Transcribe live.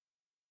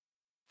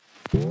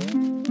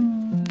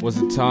What's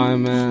the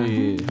time, man?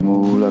 Yeah.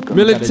 Move like a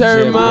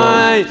Military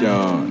mind.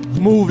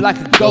 Move like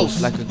a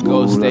ghost. Like a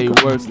ghost, stay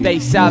work, stay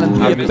silent,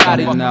 be about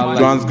it.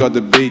 Duan's got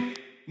the beat.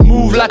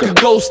 Move like a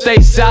ghost,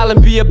 stay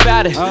silent, be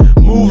about it.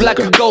 Move like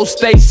a ghost,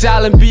 stay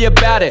silent, be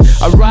about it.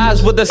 I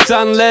rise with the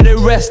sun, let it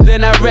rest,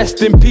 then I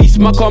rest in peace.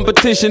 My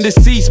competition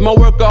deceased, my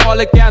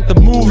workaholic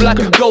anthem. Move like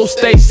a ghost,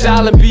 stay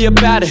silent, be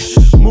about it.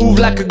 Move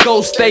like a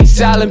ghost, stay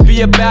silent,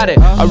 be about it.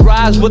 I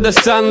rise with the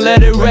sun,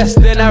 let it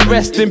rest, then I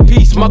rest in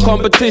peace. My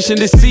competition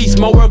deceased,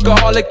 my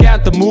workaholic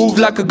anthem. Move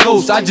like a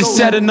ghost, I just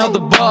set another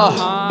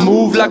bar.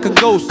 Move like a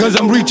ghost, cause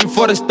I'm reaching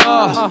for the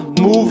star.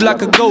 Move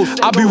like a ghost,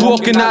 I'll be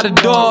walking out of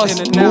doors.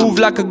 Move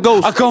like a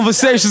ghost, our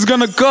conversation's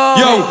gonna go.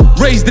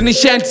 Yo, raised in a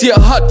shanty, a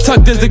hut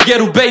tucked as a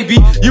ghetto baby.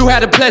 You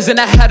had it pleasant,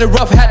 I had it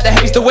rough, had to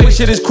haste. The way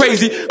shit is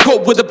crazy.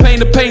 Cope with the pain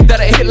that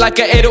I hit like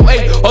an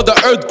 808. Or the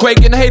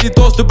earthquake and hated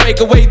thoughts to break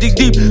away. Dig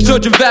deep,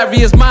 searching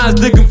various minds,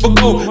 digging for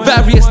gold.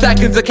 Various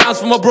stackings accounts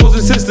for my bros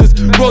and sisters.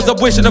 Rose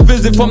up wishing a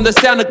visit from the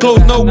Santa Claus.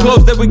 No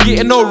clothes, they were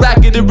getting no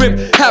racket and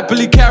ripped.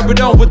 Happily carried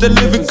on with the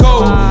living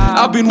code.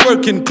 I've been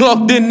working,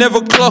 clocked in,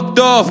 never clocked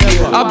off.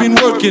 I've been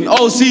working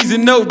all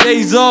season, no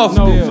days off.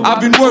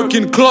 I've been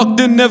working, clocked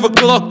in, never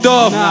clocked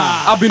off.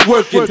 I've been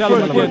working,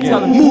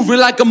 moving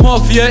like a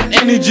mafia,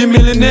 energy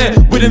millionaire.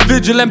 With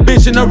individual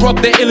ambition, I rock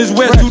the illest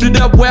wear. Suited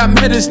up where I'm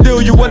headed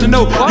still. You wanna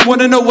know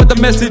what the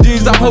message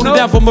is. I'm holding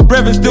down for my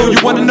brethren still. You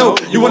wanna know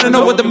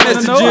what the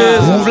message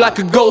is. Move like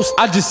a ghost,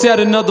 I just set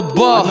another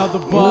bar.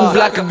 Move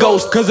like a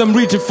ghost, cause I'm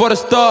reaching for the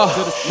star.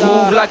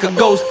 Move like a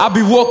ghost, I'll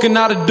be walking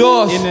out of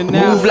doors.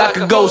 Move like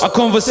a ghost, our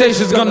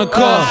conversation's gonna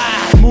cause.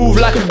 Move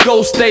like a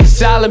ghost, stay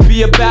silent,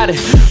 be about it.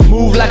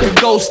 Move like a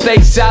ghost, stay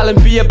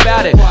silent, be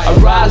about it. I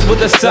rise with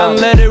the sun,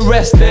 let it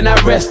rest, then I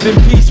rest in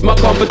peace. My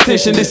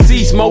competition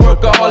deceased, my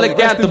workaholic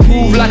anthem.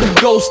 Move like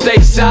a ghost, stay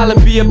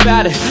silent, be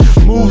about it.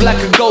 Move like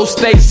a ghost,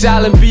 stay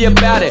silent, be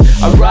about it.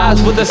 I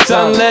rise with the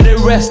sun, let it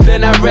rest,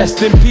 then I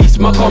rest in peace.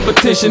 My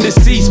competition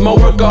deceased, my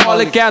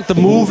workaholic anthem.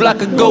 Move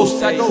like a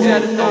ghost.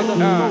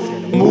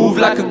 Move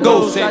like a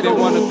ghost. Say they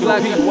wanna compete.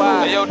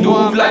 Hey yo,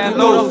 move like a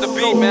ghost. Off the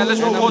beat, man.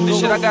 Let's record this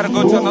shit. I gotta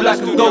go to another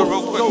studio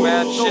real quick,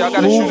 man. Shit, I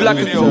gotta shoot a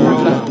video,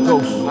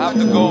 bro. I have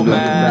to go,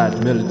 man.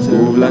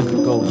 Move like a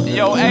ghost.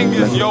 Yo,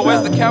 Angus, yo,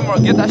 where's the camera?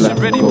 Get that shit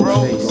ready,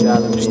 bro.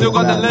 You still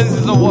got the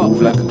lenses or what?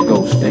 Move like a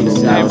ghost.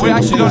 Hey, we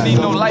actually don't need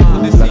no light for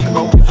this scene,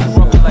 bro. We just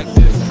rock it like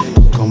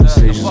this.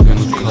 Conversation's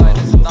gonna come.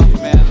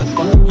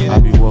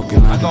 I'll be walking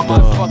out the door. I got my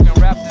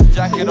fucking Raptors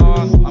jacket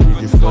on. I'm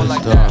good to go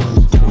like that.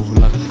 Move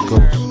like a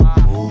ghost.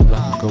 Move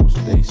like a ghost.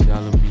 Stay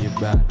silent, be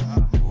about it.